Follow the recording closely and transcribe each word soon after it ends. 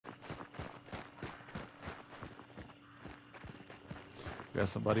Got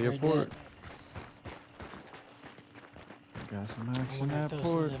somebody at port. Got some action at those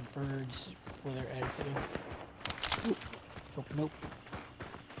port. are the birds where they're exiting. Nope, nope.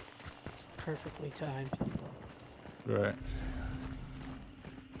 It's perfectly timed. Right.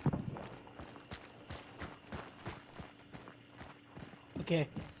 Okay,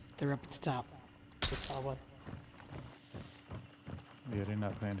 they're up at the top. Just saw one. Yeah, they're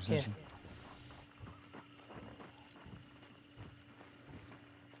not paying attention.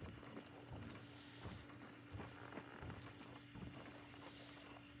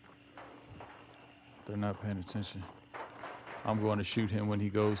 They're not paying attention. I'm going to shoot him when he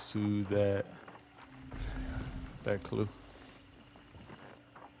goes to that clue.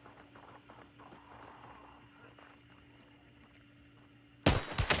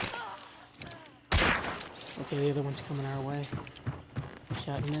 Okay, the other one's coming our way.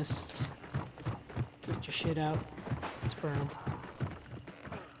 Shot and missed. Get your shit out. Let's burn him.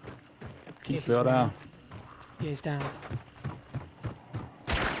 Okay, He fell down. Yeah, he's down.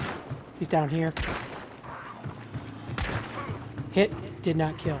 He's down here. Hit. Did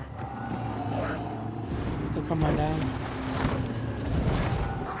not kill. He'll come on down.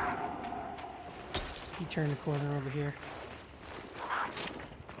 He turned the corner over here.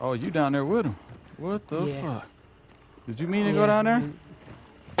 Oh, you down there with him? What the Yeah. fuck? Did you mean to go down there?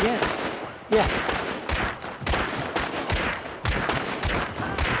 Yeah.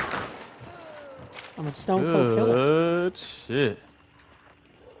 I'm a stone cold killer. Good shit.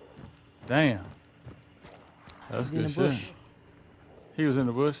 Damn. That's He's in good the bush. shit. He was in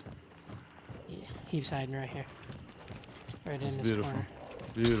the bush? Yeah, he was hiding right here. Right in That's this corner.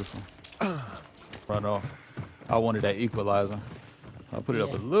 Beautiful. Right off. I wanted that equalizer. I put it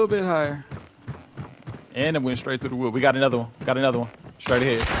up a little bit higher. And it went straight through the wood. We got another one. Got another one. Straight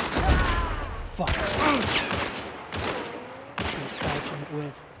ahead. Fuck. He's crouching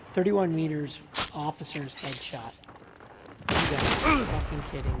with 31 meters, officer's headshot. You guys are fucking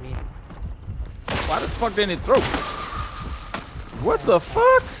kidding me. Why the fuck didn't it throw? What the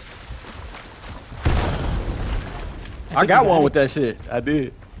fuck? I got one with that shit. I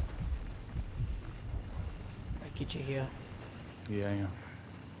did. I get you here. Yeah, I am.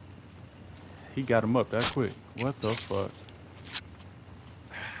 He got him up that quick. What the fuck?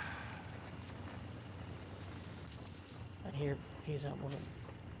 I hear he's up with him.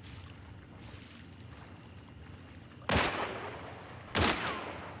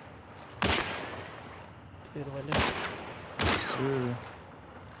 Through the window. Sure.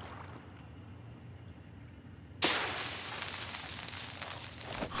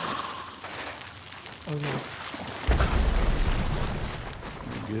 Oh no.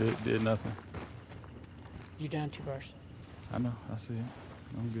 Good. Did nothing. You down 2 bars. I know. I see it.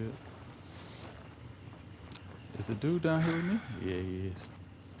 I'm good. Is the dude down here with me? Yeah, he is.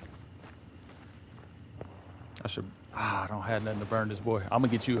 I should. I don't have nothing to burn this boy. I'm gonna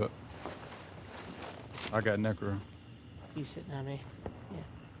get you up. I got necro. He's sitting on me. Yeah.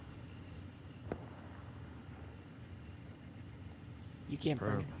 You can't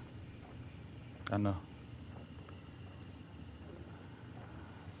burn him. I know.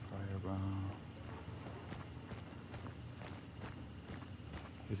 Firebomb.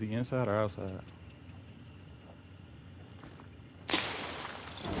 Is he inside or outside?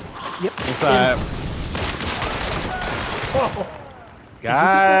 Yep. Inside. Oh.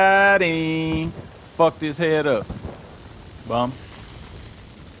 Got him. Fucked his head up. Bum.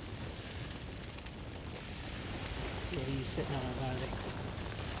 Yeah, he's sitting on our body.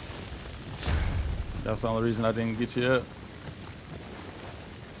 That's the only reason I didn't get you up.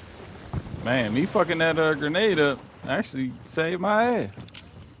 Man, me fucking that grenade up actually saved my ass.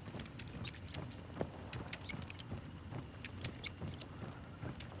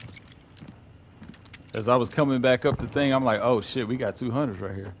 As I was coming back up the thing, I'm like, oh shit, we got 200s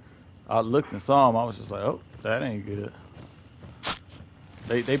right here. I looked and saw him. I was just like, oh, that ain't good.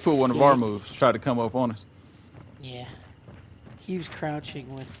 They put one of our moves, tried to come up on us. Yeah. He was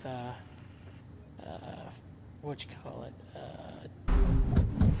crouching with, what you call it,